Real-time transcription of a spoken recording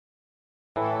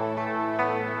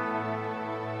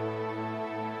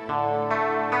Still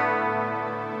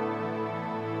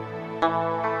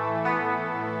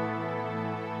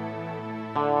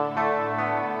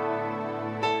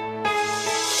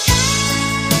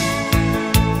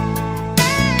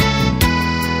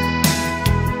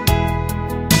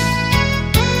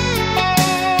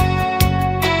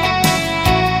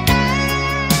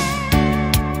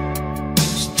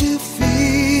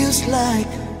feels like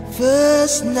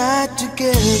first night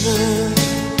together.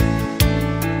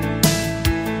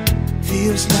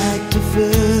 Feels like the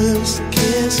first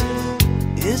kiss.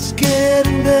 It's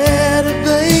getting better,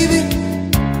 baby.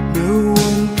 No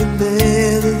one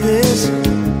compared to this.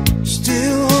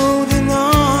 Still holding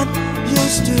on,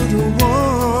 you're still the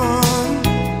one.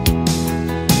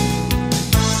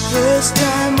 First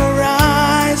time our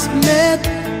eyes met,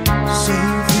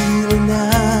 same feeling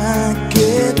I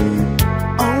get.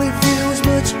 Only feels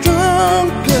much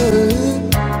stronger,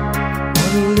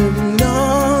 but a little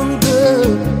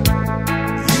longer.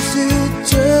 You still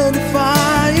turn the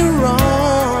fire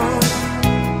on.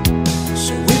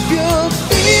 So if you're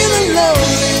feeling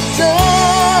lonely,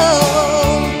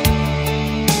 don't.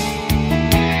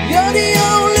 You're the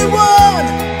only one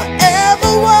I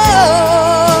ever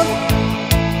want.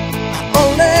 I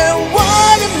only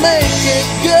wanna make it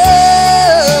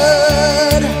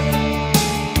good.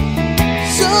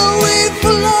 So if I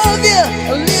love you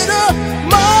a little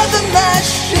more than I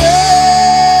should,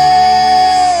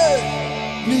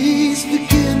 please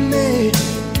forgive me.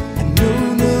 I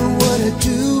don't know what I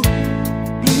do.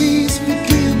 Please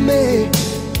forgive me.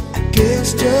 I can't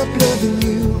stop loving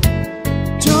you.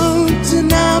 Don't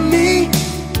deny me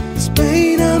this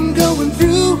pain I'm going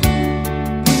through.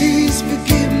 Please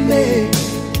forgive me.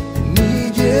 I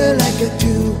need you like I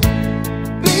do.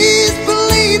 Please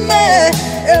believe me.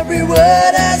 Every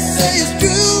word I say is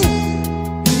true.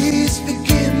 Please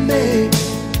forgive me.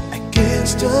 I can't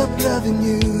stop loving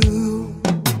you.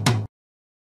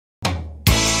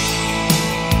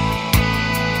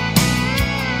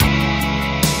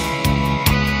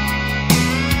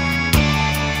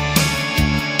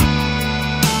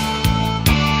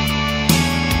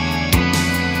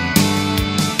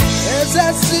 As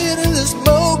I sit in the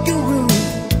smoking room,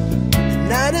 the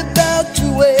night about to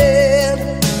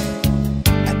end,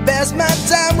 I pass my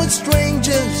time with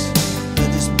strangers, but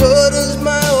this brother's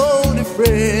my only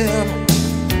friend.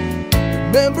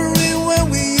 Remembering when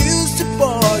we used to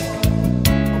park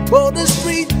on Boulder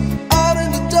Street out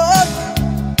in the dark.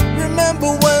 Remember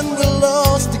when we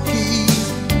lost the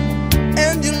keys,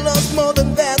 and you lost more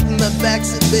than that in my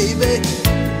backseat, baby.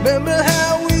 Remember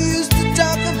how we used to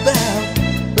talk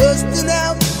about busting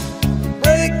out,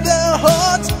 break their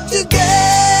hearts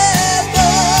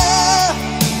together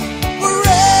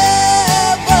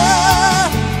forever.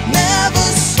 Never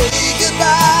say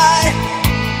goodbye,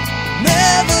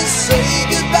 never say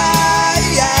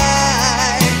goodbye.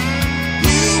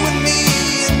 You and me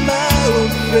and my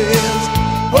old friends,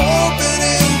 hoping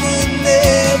it would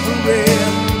never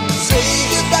end. Say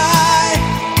goodbye,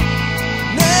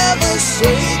 never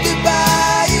say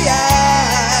goodbye.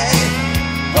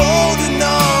 Holding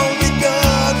on, we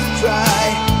gotta try.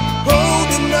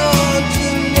 Holding on to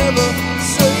never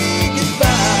say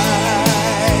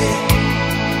goodbye.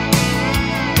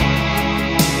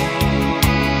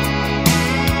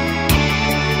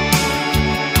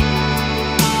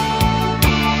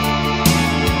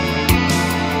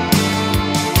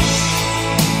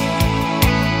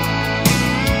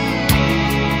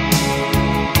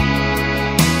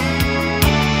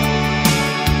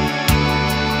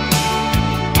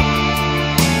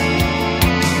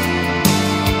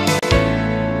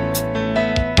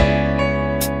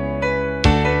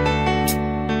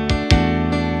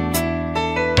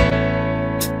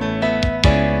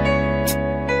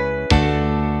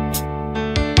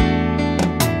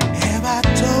 Have I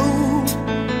told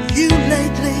you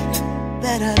lately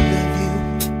that I love you?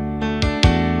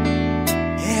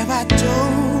 Have I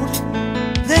told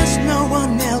there's no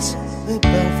one else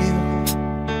above you?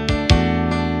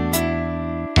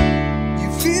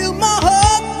 You fill my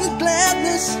heart with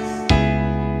gladness,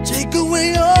 take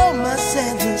away all my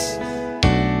sadness,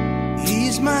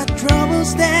 ease my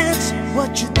troubles, that's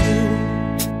what you do.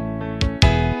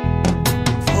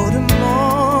 For the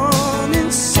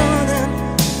morning sun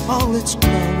and all its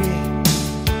glory,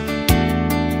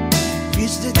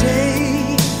 reach the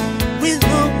day with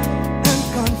hope and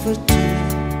comfort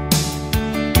too.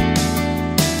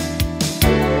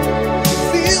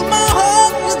 Fill my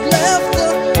heart with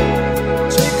laughter,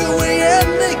 take away and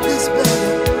make this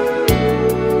better,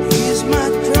 ease my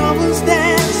troubles,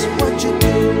 that's what you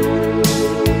do.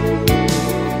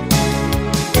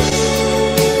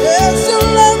 There's a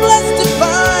love left to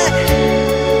find,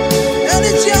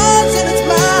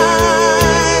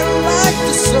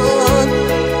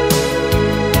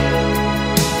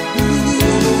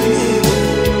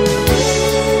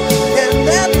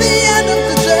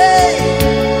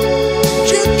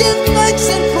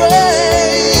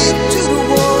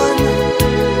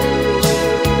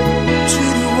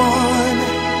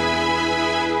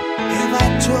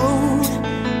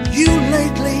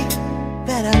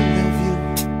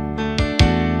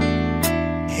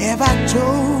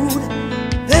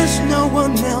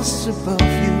 else above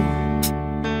you.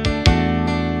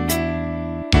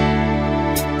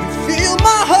 You fill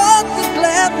my heart with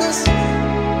gladness,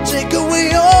 take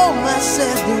away all my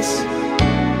sadness,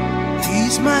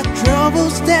 ease my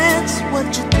troubles, that's what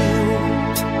you do.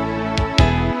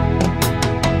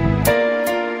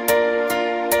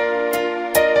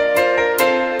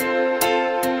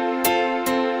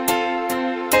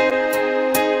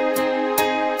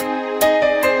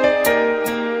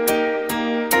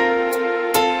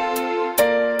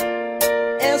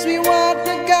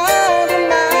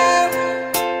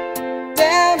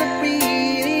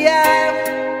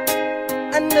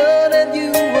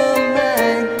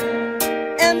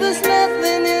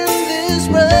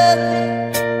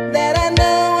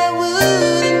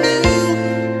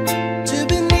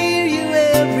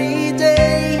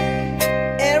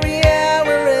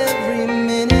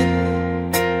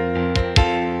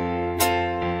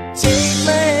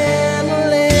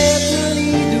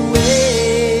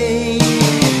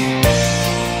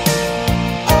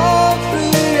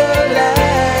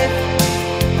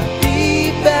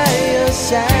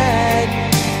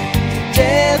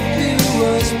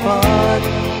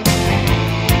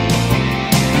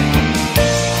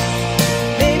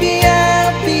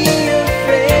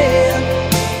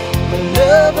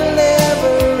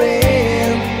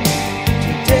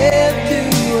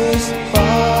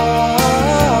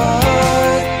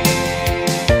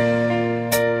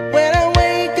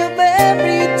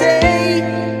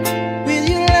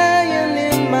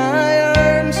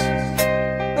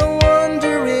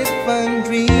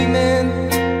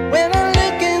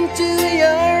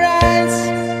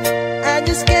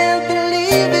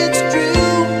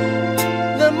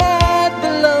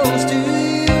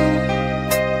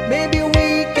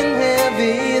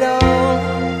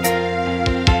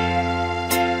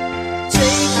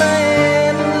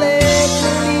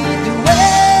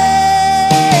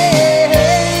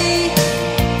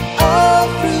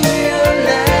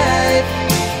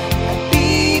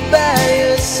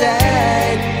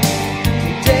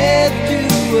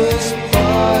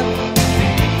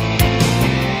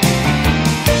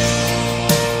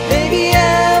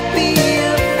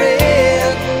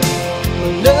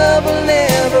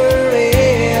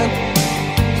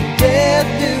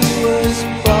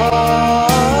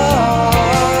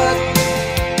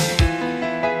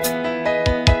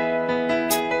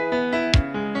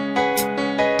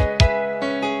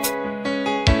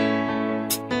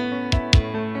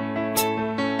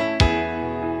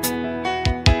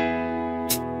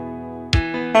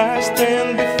 I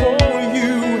stand before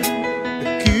you,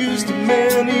 accused of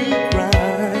many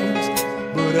crimes,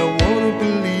 but I wanna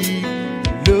believe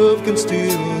love can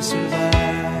still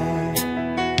survive.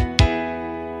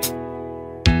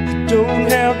 You don't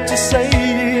have to say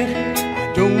it,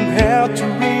 I don't have to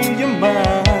read your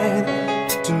mind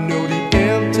to know the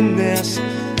emptiness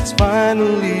is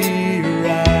finally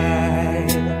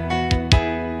arrived.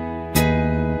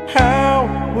 How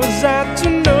was I to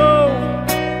know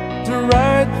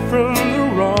right from the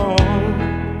wrong?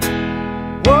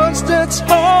 Words that's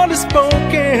hardly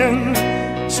spoken,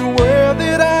 so where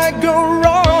did I go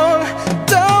wrong?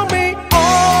 Tell me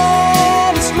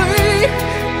honestly,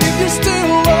 if you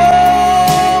still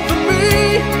love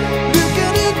me,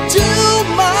 looking into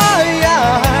my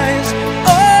eyes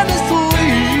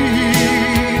honestly.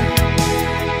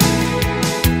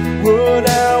 What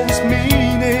I was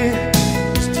meaning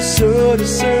was to sort a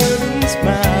certain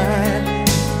smile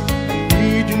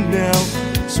now,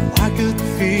 so I could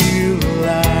feel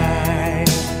alive.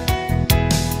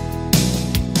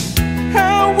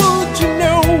 How would you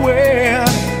know when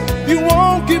you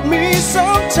won't give me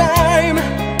some time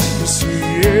to see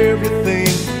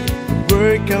everything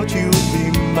work out? You'll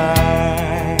be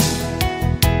mine.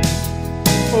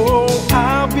 Oh,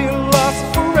 I'll be lost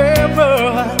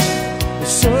forever, but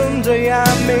someday I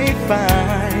may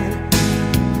find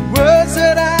the words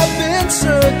that I've been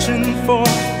searching for,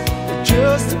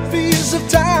 just a piece of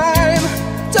time.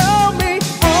 Tell me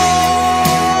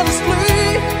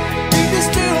honestly, if you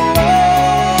still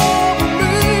love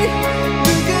me,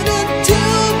 looking into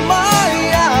my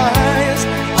eyes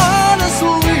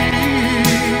honestly.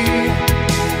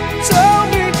 Tell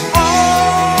me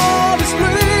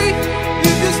honestly,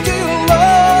 if you still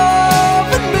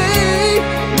love me,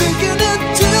 looking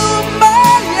into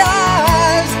my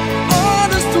eyes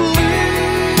honestly.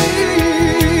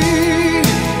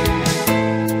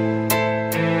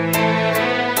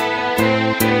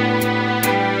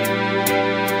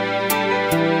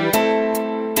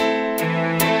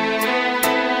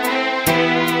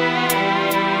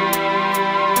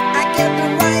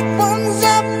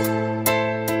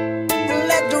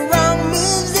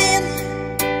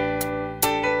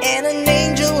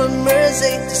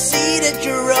 that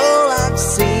you're all I've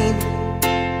seen.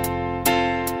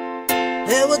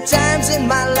 There were times in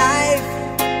my life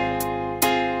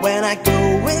when I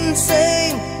go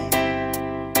insane,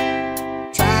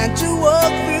 trying to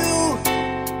walk through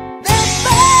that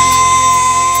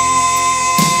pain.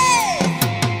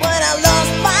 When I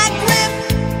lost my grip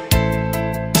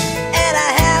and I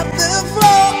have the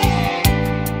floor,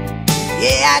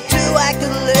 yeah, I knew I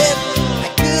could live, I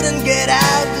couldn't get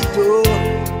out the door.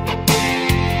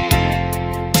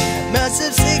 I must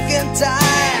have sick and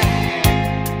tired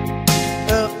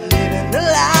of living a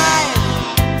lie,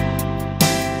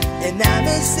 and I've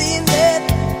been seeing that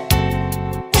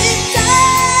big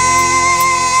time.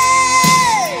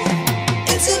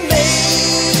 It's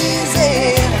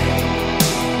amazing,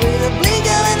 with a blink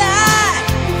of an eye,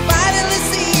 you finally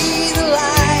see the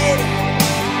light.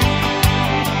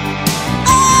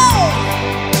 Oh,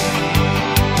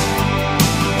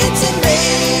 it's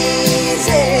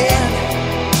amazing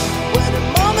when the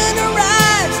moment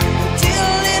arrives until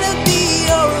it'll be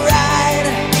alright.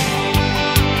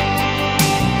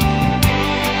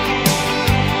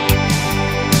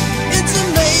 It's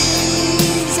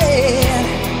amazing,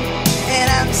 and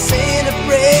I'm saying a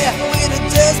prayer with a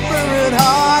desperate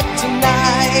heart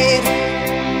tonight.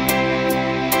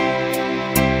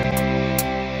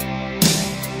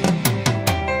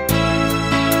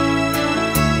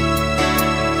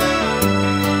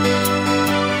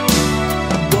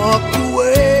 Walk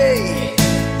away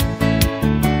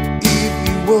if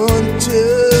you want to.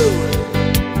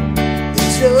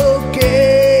 It's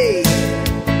okay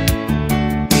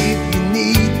if you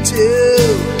need to.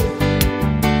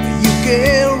 You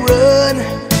can run,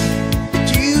 but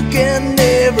you can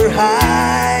never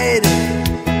hide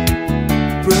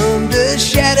from the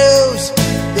shadows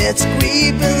that's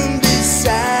creeping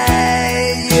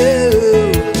beside you.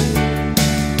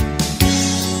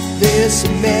 There's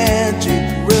some magic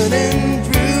running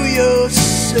through your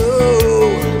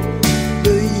soul,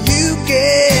 but you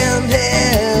can't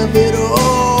have it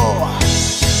all.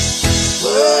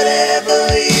 Whatever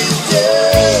you do,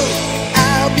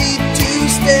 I'll be 2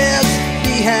 steps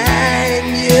behind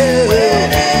you.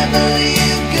 Wherever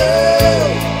you go,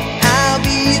 I'll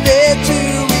be there to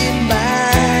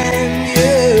remind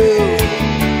you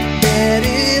that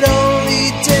it only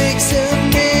takes a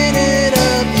minute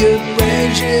of your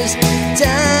precious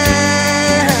time.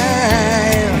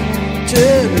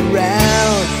 Turn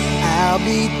around, I'll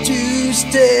be 2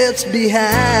 steps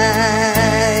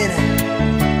behind.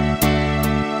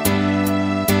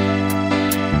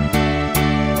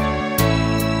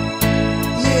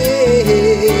 Yeah.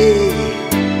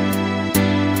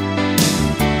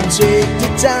 Take the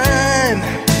time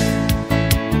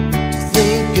to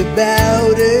think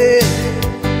about it.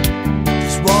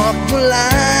 Just walk the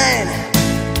line,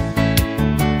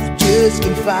 you just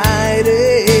can't fight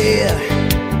it.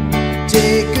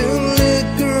 Take a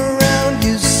look around,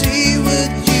 you see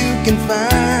what you can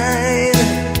find.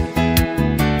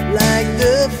 Like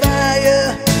the fire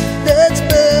that's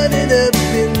burning up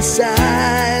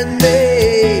inside me,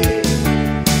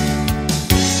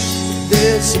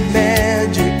 there's some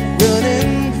magic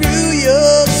running through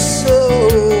your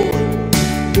soul,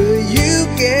 but you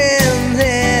can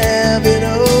have it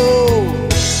all.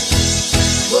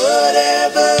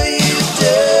 Whatever you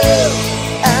do,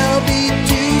 I'll be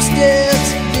 2 steps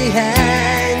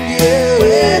behind you.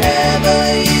 Wherever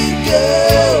you go,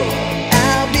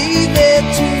 I'll be there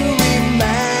to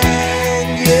remind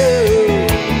you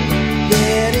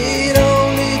that it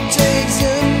only takes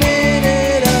a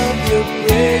minute of your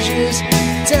precious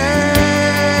time.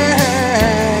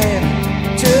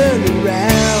 Turn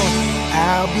around,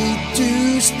 I'll be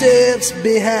 2 steps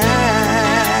behind.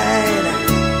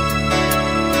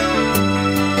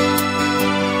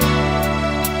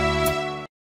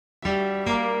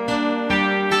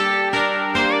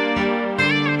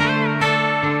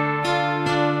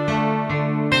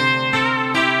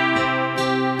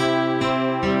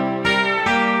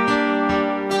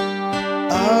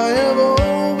 I have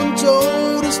often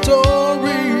told a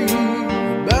story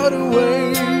about a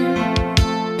way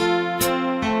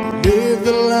live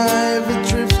the life a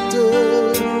drifter,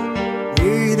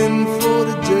 waiting for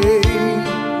the day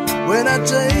when I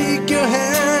take your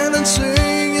hand and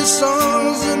sing your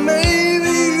songs, and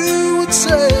maybe you would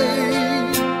say,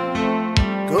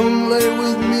 come lay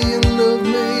with me and love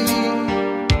me,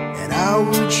 and I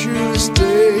would surely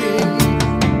stay.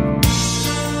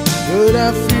 But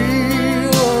I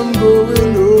feel I'm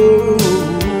growing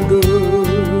older,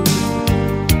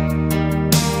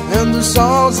 and the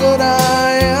songs that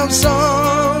I have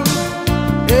sung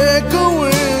echo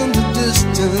in the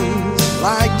distance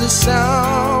like the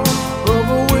sound of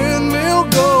a windmill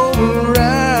going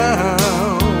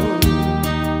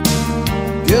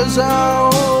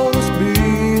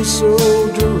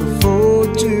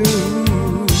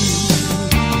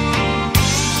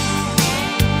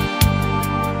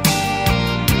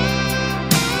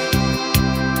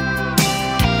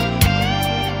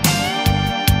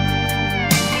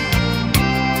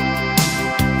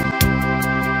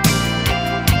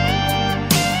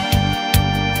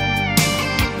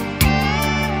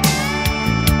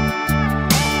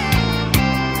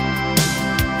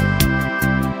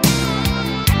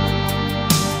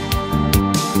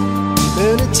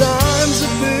Many times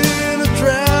I've been a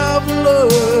traveler,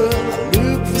 I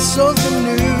look for something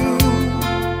new.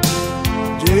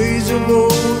 Days of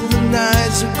old, the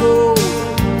nights are cold,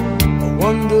 I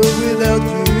wonder without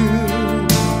you.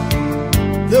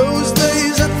 Those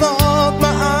days I thought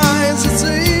my eyes had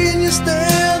seen you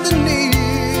standing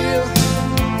near.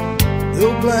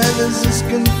 Though blindness is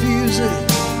confusing,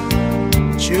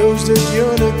 it shows that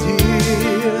you're not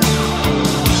here.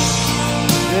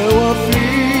 Now I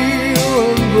feel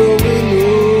I'm growing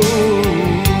older,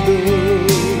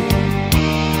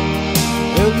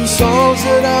 and the songs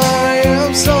that I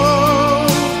have sung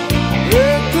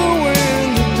echo in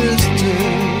the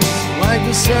distance like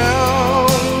the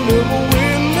sound of a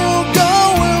windmill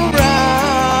going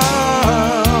round.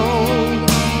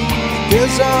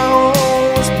 Guess I'll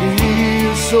always be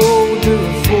a soldier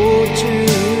of fortune.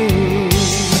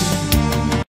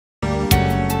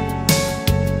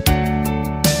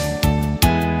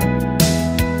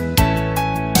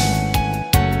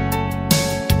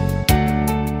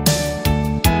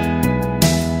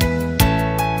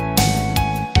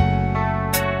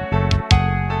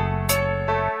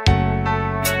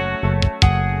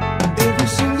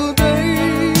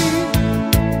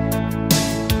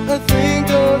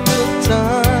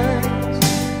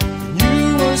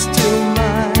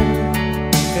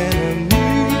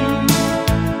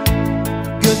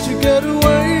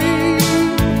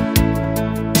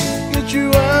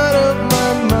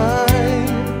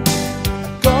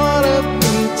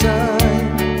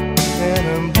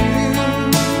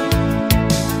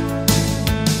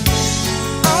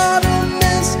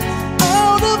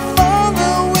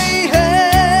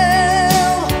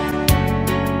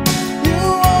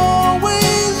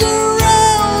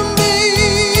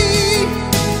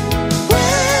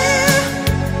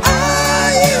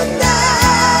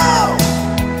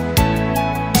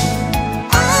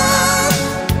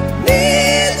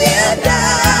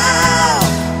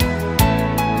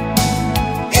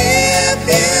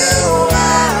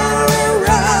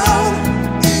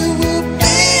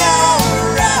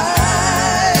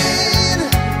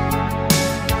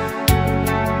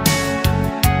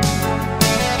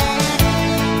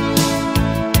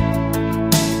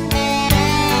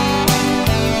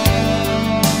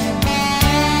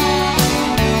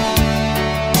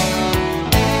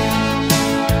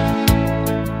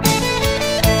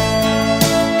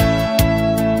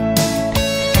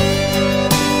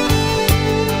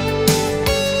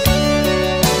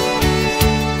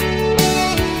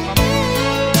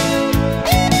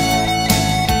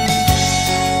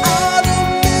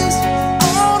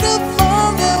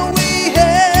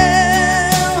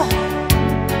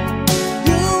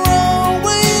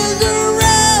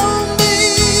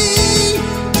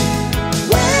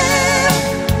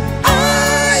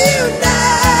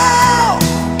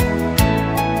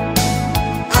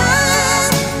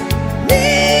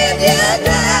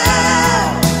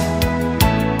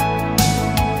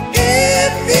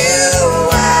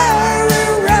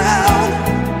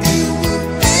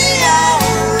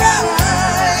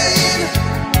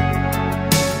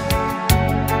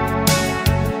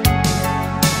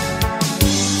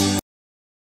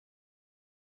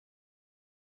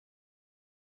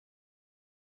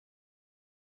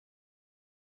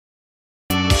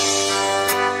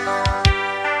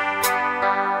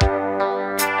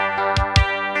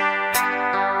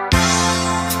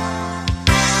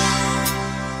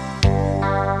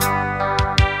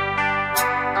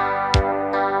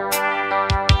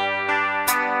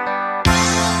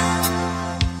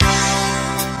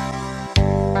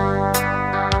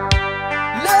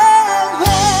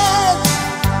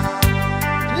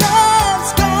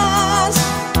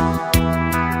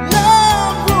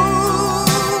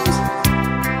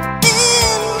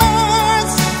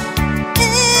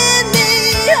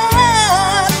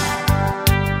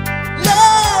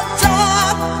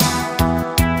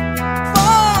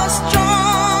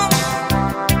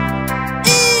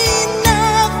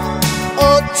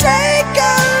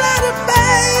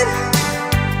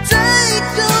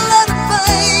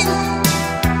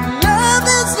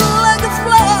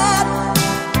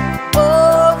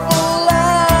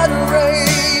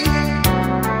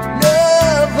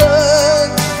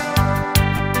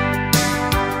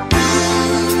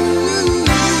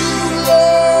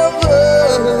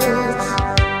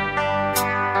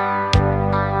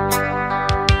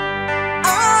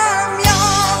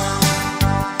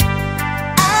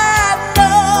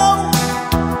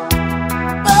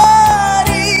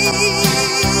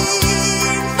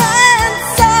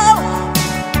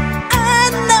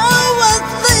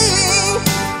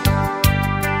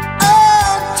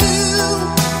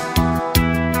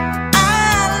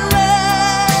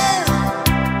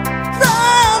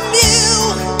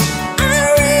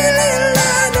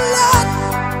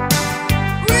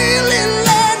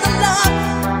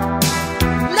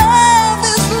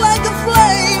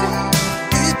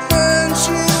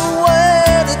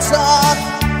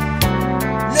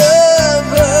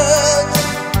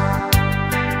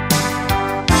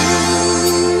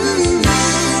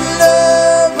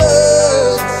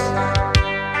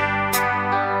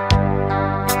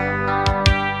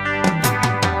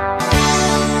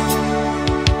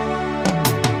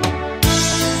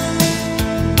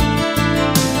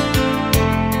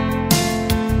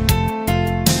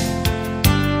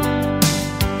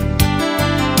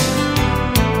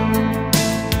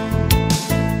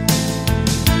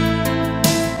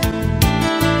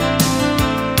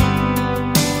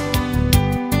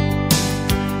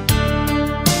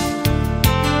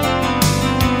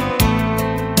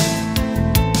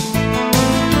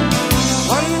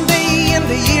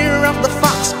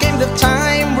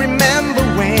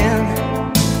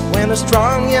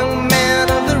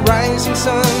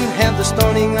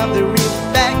 stoning of the reef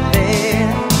back there.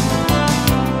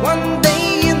 One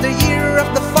day in the year of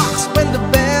the fox, when the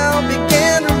bell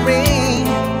began to ring,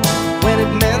 when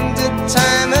it meant that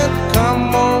time had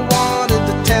come or wanted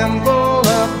the temple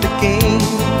of the king.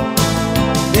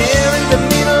 There in the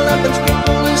middle of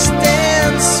unscrupulous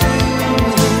dance,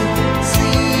 soothing,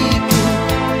 seeking,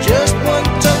 just one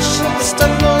touch of the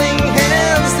stumbling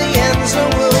hands, the answer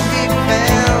will be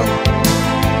found.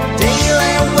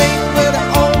 Daylight wait where the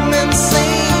old man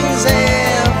sings,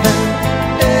 heaven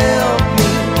help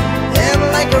me. And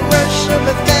like a rush of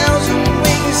 1,000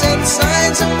 wings and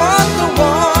signs upon the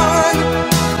one,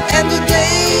 and the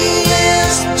day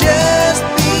is just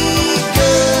begun.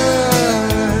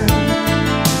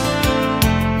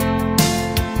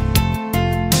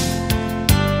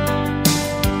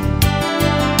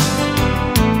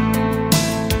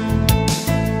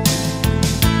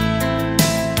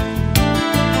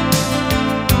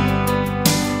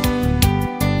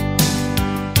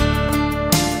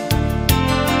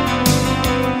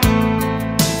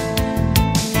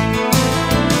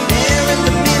 There in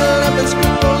the middle of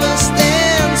unscrupulous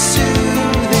dance,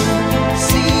 soothing,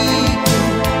 seeking,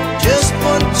 just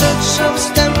one touch of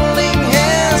stumbling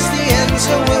hands, the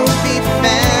answer will be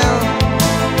found.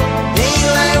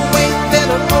 Daylight wait that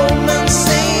an old man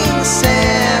sings,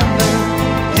 heaven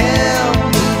help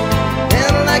me.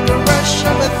 Then like a rush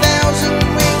of 1,000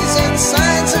 wings and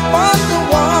signs upon the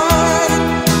one,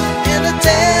 in the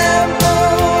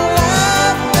temple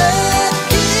of the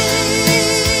king.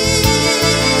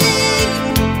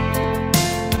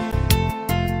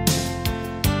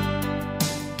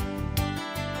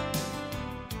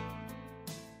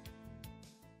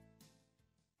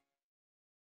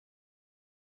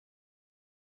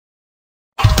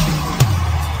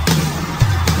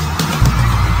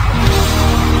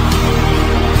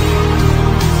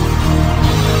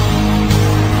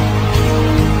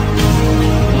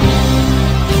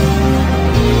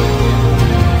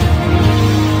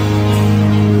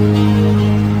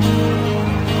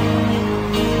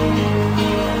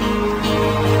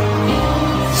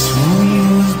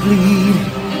 Swans bleed,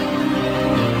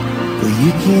 but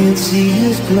you can't see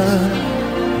his blood.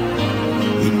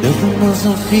 Ain't nothing else I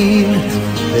feel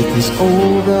like this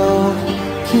old dog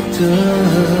kicked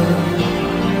up.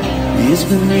 It's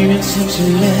been raining since you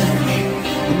left me,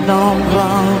 and now I'm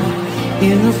drowned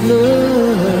in the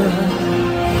flood.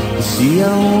 You see, I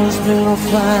always been a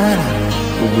fighter,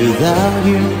 but without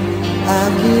you,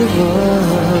 I'd give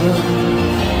up.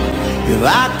 If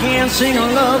I can't sing a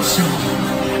love song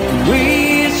the way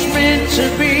it's meant to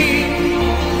be,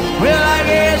 well, I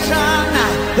guess I'm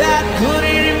not that good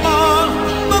anymore.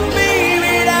 But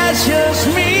baby, that's just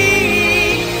me,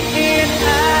 and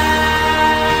I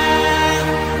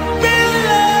will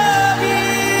love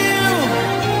you,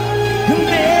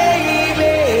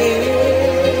 baby.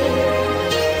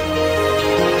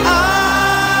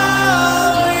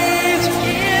 Always,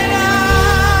 and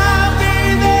I'll be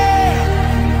there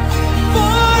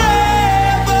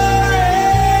forever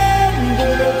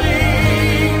and a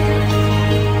day.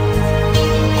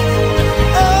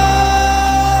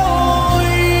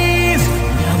 Always.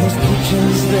 Now those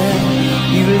pictures that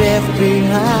you left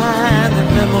behind, the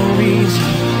memories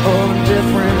of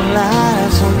different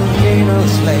lives on the made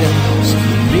us laugh, some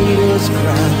made us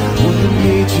cry, when the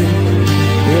nature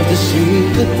had to say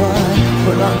goodbye.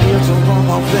 But I'm here to run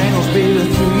my fingers, baby,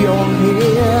 through your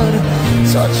head,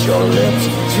 touch your lips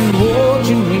to hold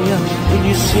you near. When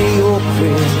you say your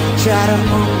prayers, try to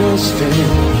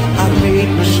understand I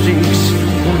made mistakes,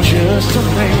 I'm just a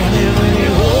man. And when he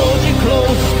holds you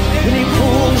close, and he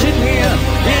pulls you near,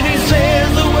 and he says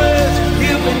the words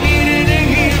you've been needing to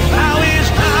hear, I wish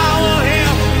I were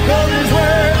him, 'cause his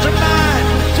words are mine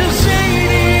to say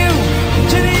to you,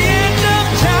 to the end of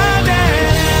time.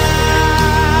 And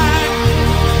I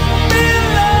will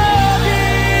love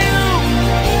you,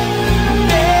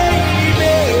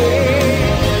 baby.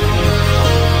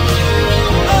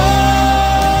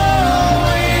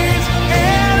 Always,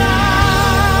 and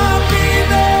I'll be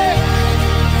there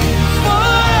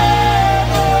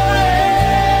forever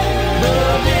and a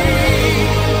day.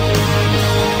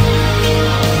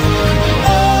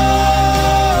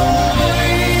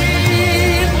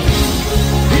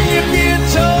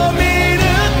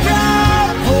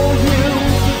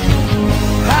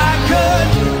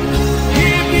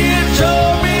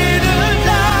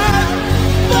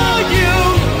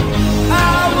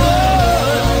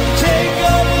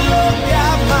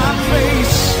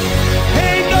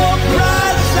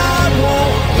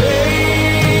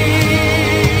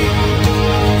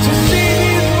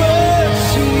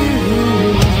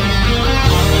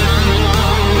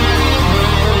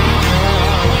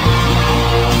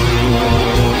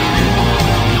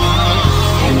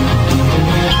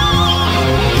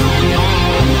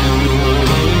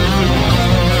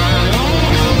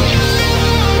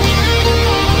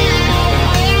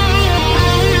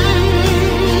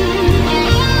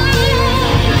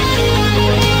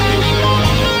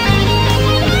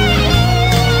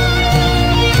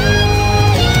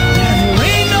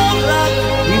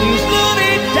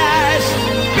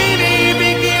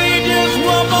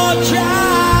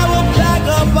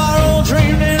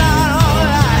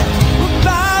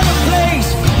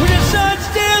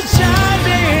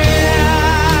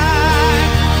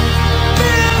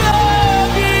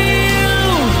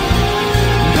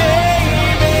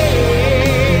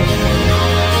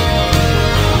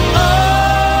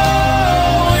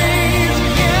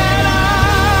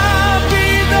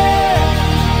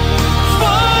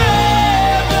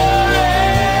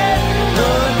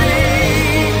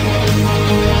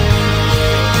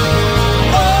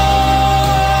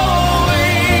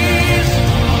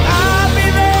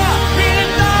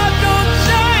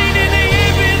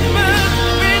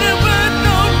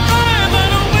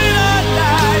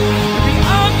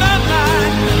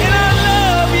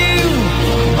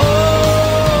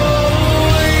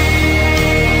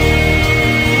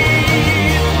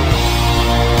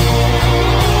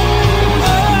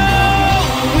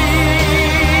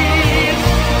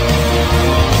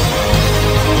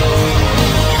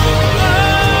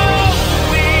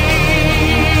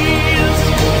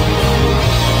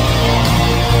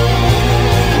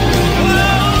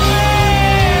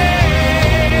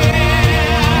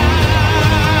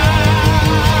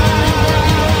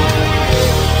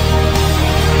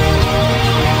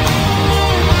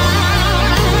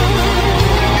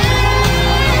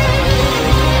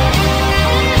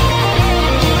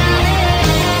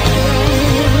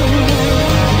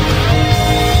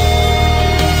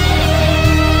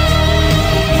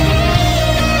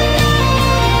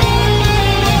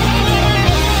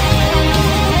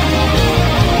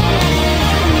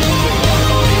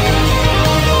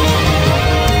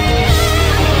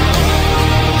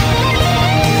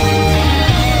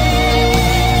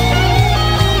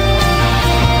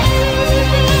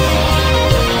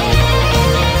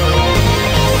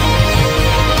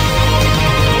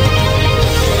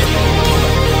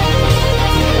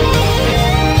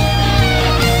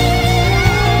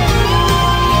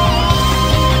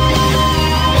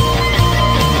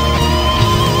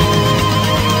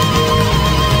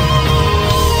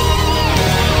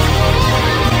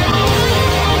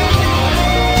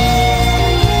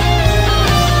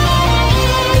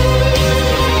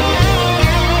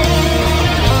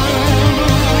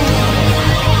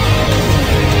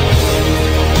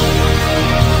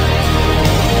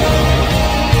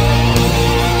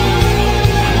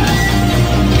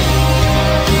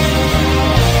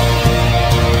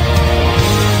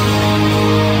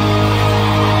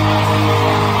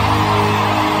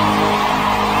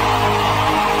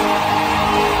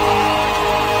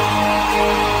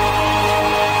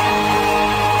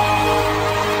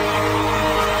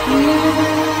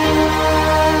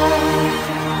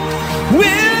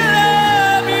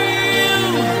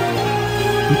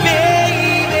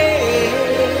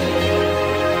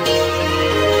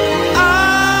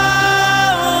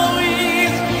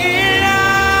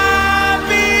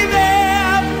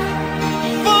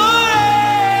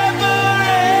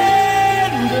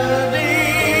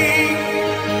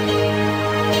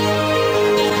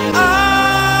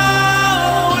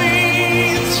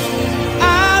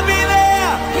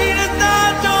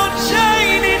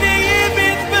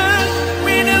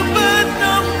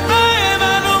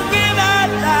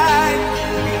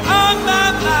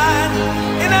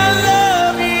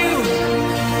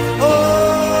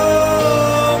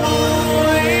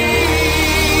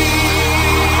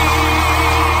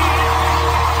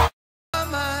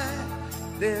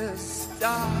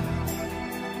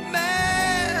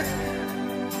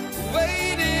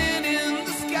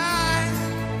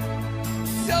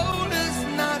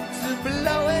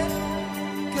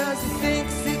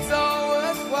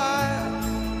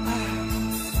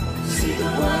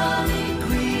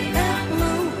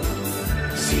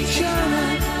 sun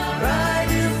shining right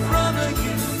in front of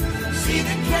you. See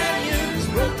the canyons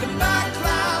broken by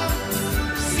cloud.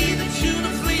 See the tuna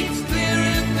fleets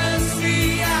clearing the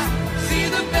sea. I see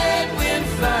the bad wind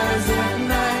flies at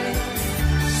night.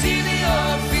 See the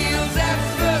oil fields at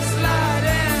first light.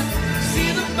 And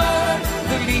see the bird,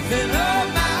 the leaf in her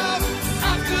mouth.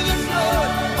 After the flood,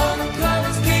 all the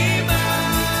colors came out.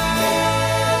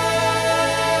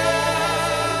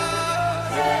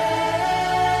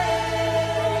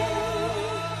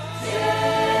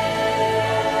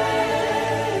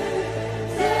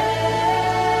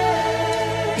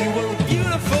 It was a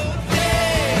beautiful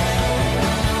day.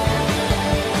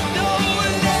 Don't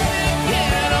let it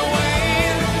get away.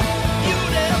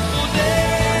 Beautiful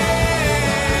day.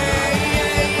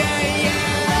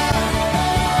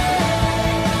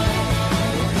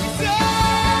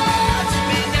 Touch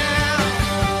me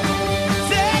now.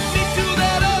 Take me to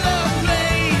that other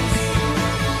place.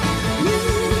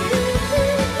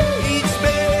 Each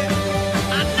day,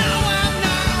 I know I'm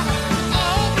not a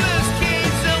hopeless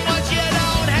case. And what you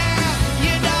don't have,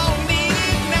 you don't need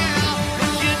it now.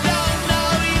 What you don't know,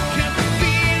 you can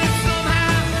feel it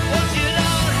somehow. What you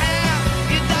don't have,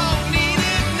 you don't need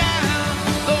it now.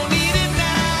 Don't need it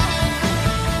now.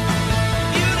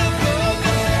 Beautiful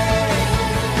day.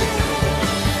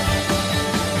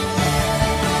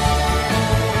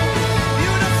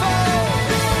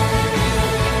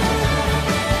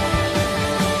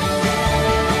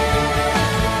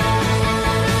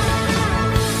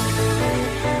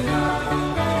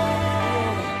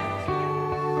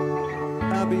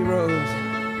 Abbey Road.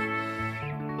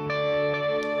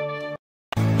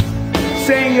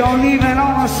 Saying you're leaving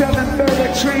on a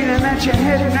 7:30 train and that you're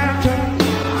heading out to.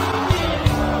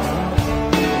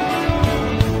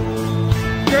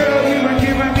 Girl, you've been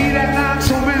giving me that line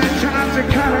so many times it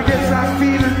kind of gets that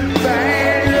feeling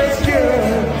bad, it's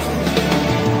good.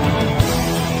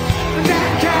 That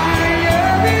kind of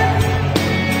loving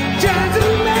turns a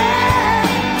man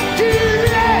to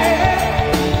lead.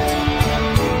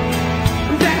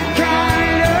 That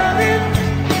kind of loving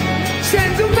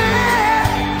sends a man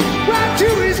right to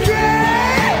his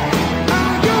grave. I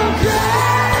go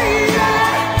crazy,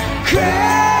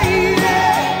 crazy,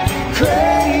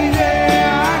 crazy.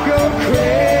 I go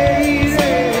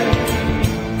crazy.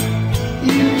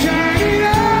 You turn it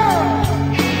on,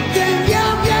 then you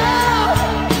go.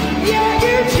 Yeah,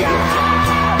 you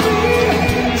drive me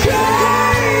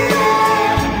crazy,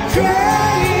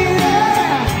 crazy,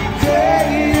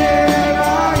 crazy.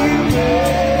 Are you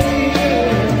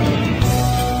crazy?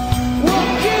 What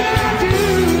can I do?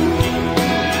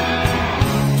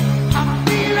 I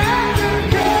feel like a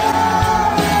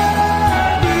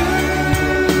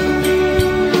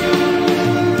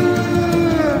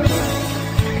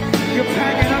You're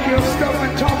packing up your stuff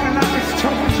and talking like it's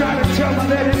tough and trying to tell me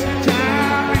that it's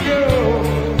time to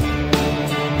go.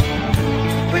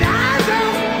 But I know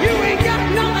you ain't got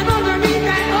nothing underneath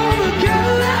that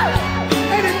overcoat,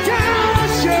 and it's time to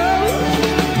show.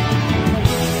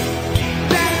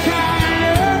 That kind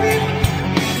of loving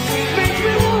makes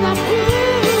me wanna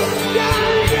move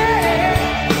down,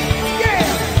 yeah, yeah.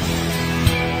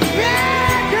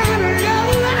 That kind of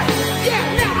loving, yeah.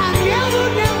 Now I'm never,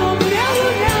 never, never,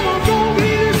 never gonna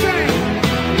be the same.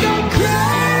 Go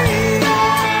crazy,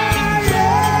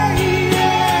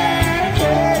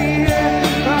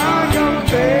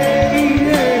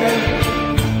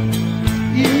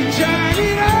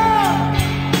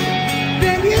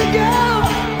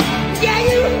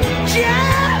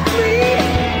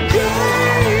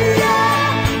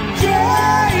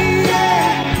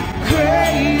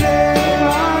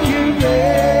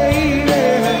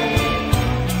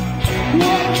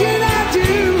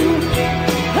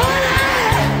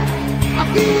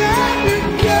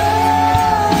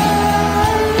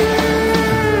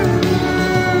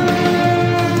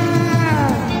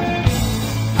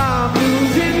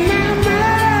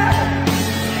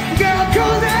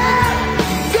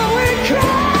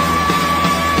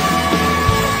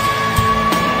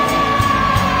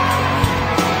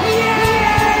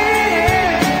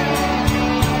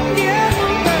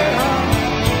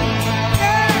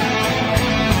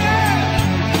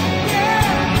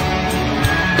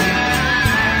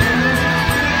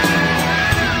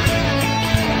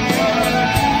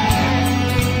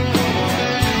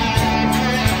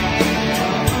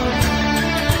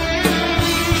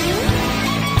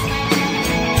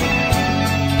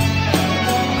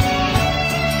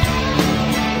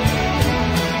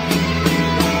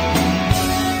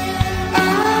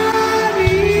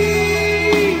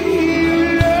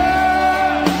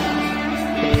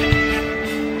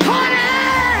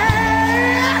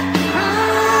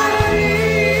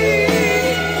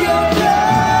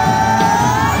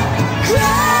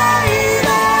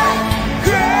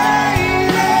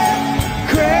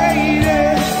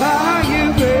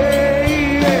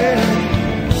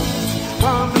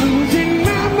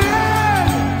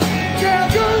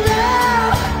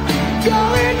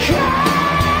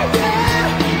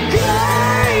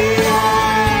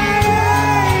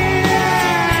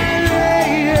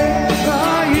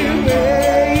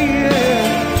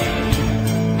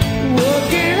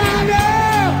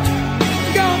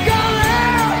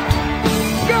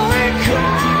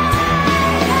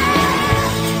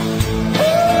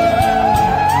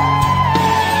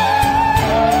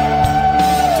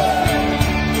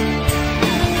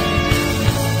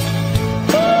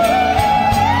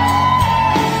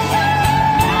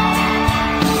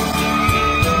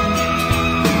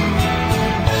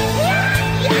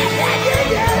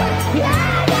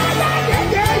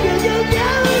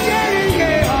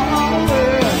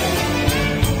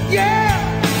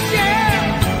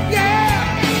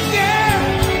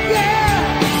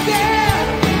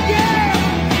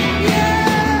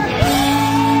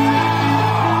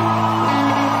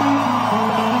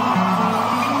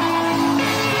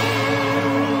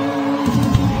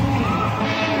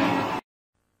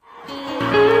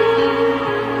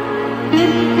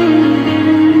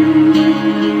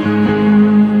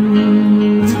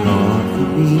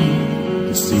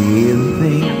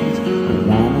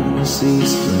 say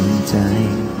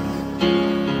springtime.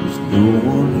 There's no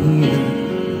one here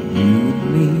but you and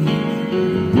me.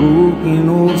 The broken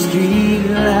old street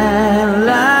light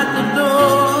like the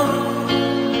door.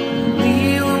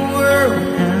 Leave the world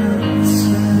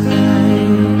outside.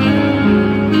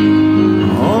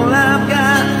 All I've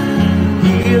got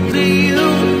here to you,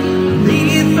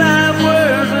 these 5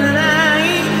 words that I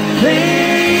ain't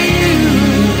paying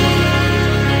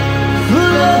for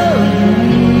loving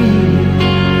me.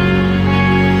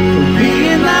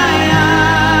 Being my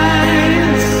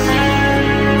eyes,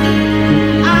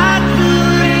 I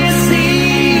couldn't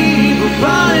see for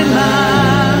probably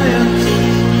miles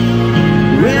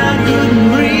when I couldn't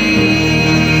breathe.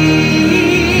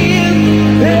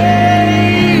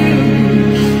 Thanks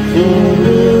for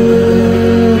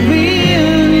loving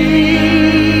me.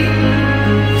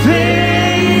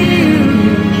 Thank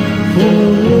for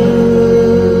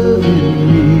loving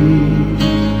me.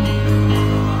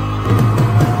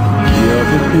 The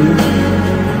other day,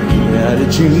 I had a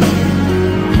dream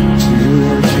till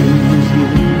I dreamed you.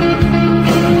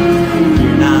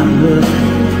 When I look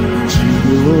into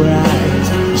your eyes,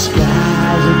 the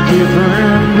sky's a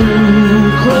different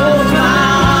blue. Close my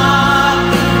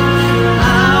eyes,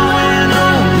 I went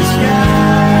on the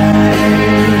sky.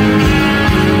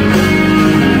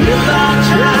 If I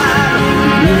try to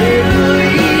make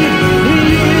believe,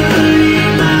 you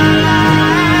leave my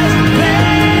lies.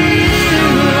 Thank you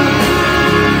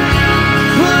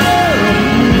for loving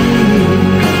me.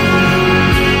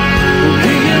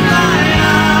 Being my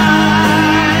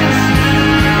eyes,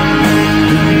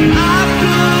 I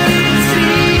couldn't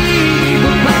see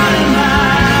but my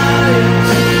lies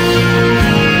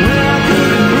when I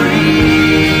couldn't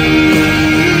breathe.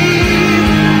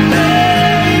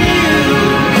 Thank you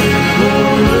for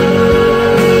loving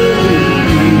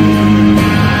me.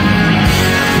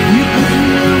 You couldn't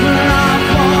move when I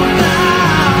fall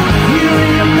down. You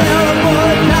and your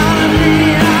bellboy telling me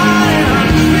I am.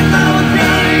 If I was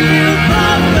drowning in a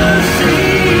prophecy,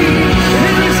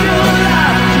 it was your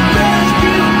life to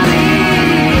rescue me.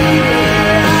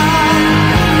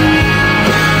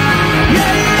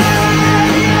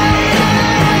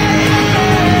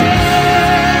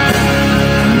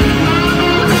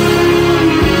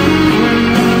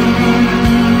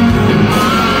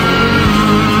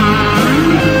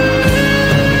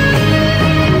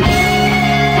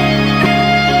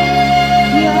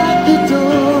 Yeah, lock the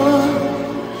door.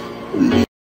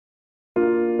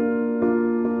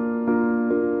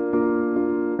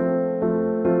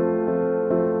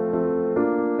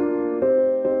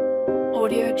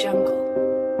 Audio Jungle.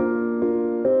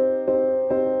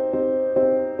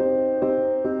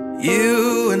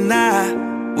 You and I,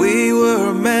 we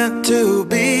were meant to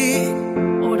be.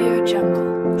 Audio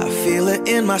Jungle. I feel it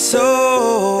in my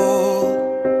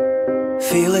soul.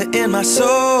 Feel it in my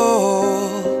soul.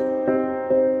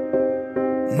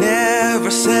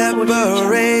 Never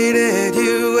separated,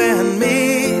 you and me.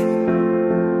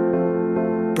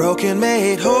 Broken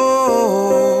made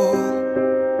whole.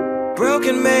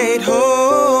 Broken made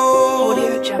whole.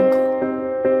 Audio Jungle.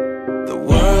 The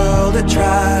world that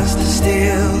tries to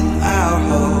steal our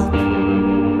hope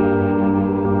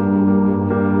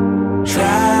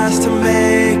tries to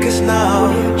make us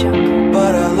numb, Audio Jungle.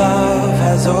 but our love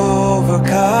has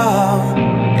overcome.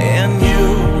 And you,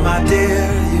 my dear,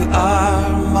 you are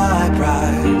my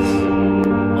prize.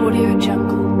 Audio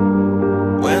Jungle.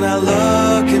 When I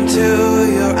look into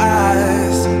your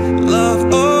eyes, love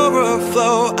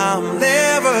overflow, I'm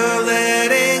never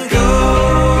letting go.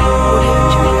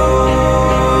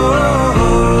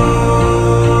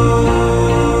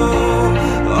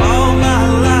 All my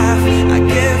life I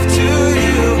give to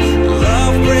you.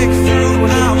 Love breakthrough,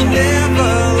 I'm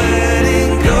never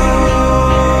letting go.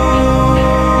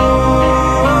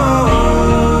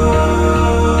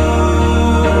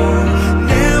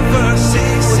 Never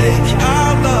ceasing,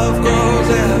 our love grows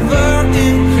ever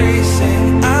increasing.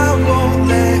 I won't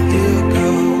let you go.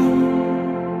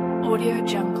 Audio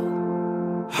Jungle.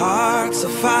 Hearts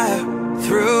of fire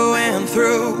through and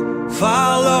through.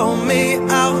 Follow me,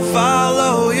 I'll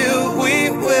follow you. We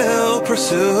will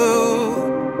pursue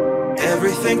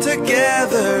everything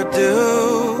together. Do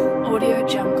Audio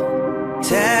Jungle.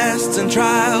 tests and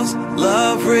trials,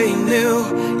 love renew.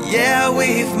 Yeah,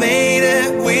 we've made it.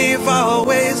 We've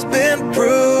always been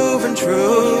proven Audio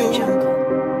true. Jungle.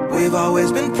 We've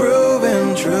always been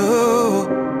proven true.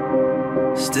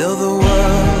 Still the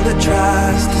world that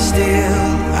tries to steal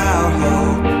our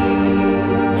hope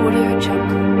Audio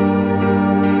Jungle.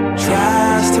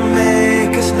 tries to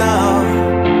make us numb,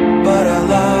 but our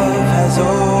love has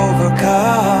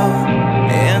overcome.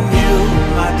 And you,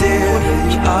 my dear,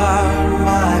 you are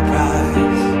my pride.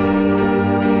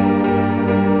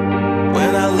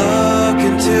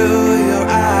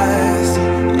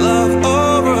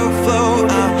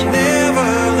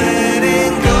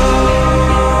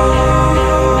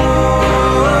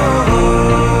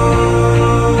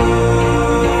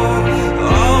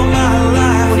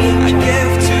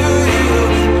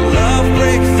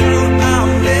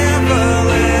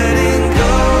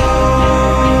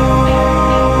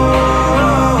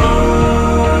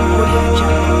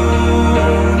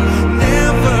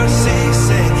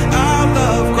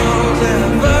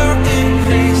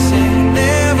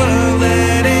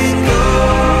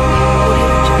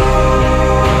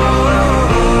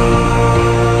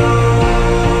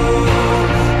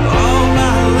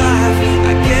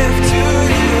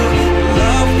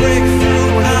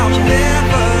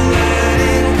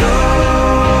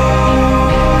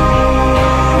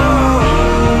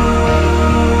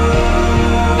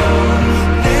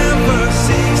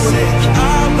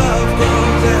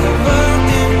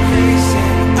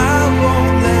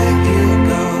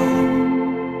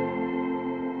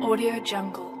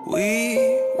 We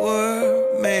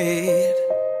were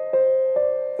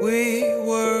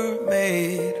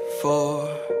made for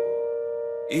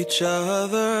each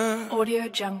other. Audio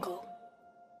Jungle.